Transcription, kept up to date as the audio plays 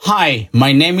Hi,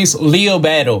 my name is Leo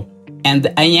Bero,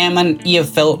 and I am an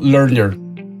EFL learner.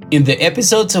 In the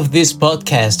episodes of this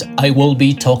podcast, I will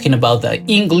be talking about the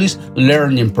English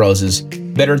learning process.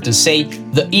 Better to say,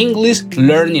 the English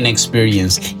learning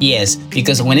experience. Yes,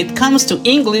 because when it comes to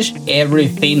English,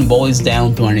 everything boils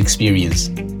down to an experience.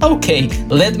 Okay,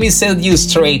 let me set you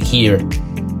straight here.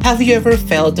 Have you ever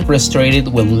felt frustrated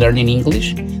when learning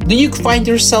English? Do you find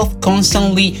yourself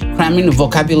constantly cramming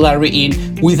vocabulary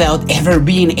in without ever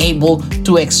being able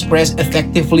to express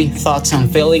effectively thoughts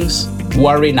and feelings?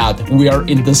 Worry not, we are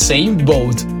in the same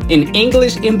boat. In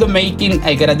English in the Making,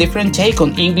 I got a different take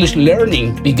on English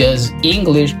learning because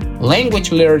English,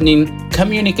 language learning,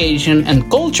 communication, and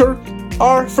culture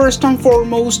are first and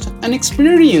foremost an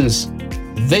experience.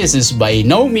 This is by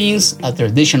no means a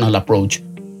traditional approach,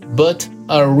 but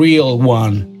a real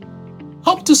one.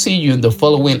 Hope to see you in the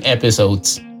following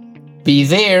episodes. Be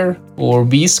there or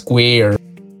be square.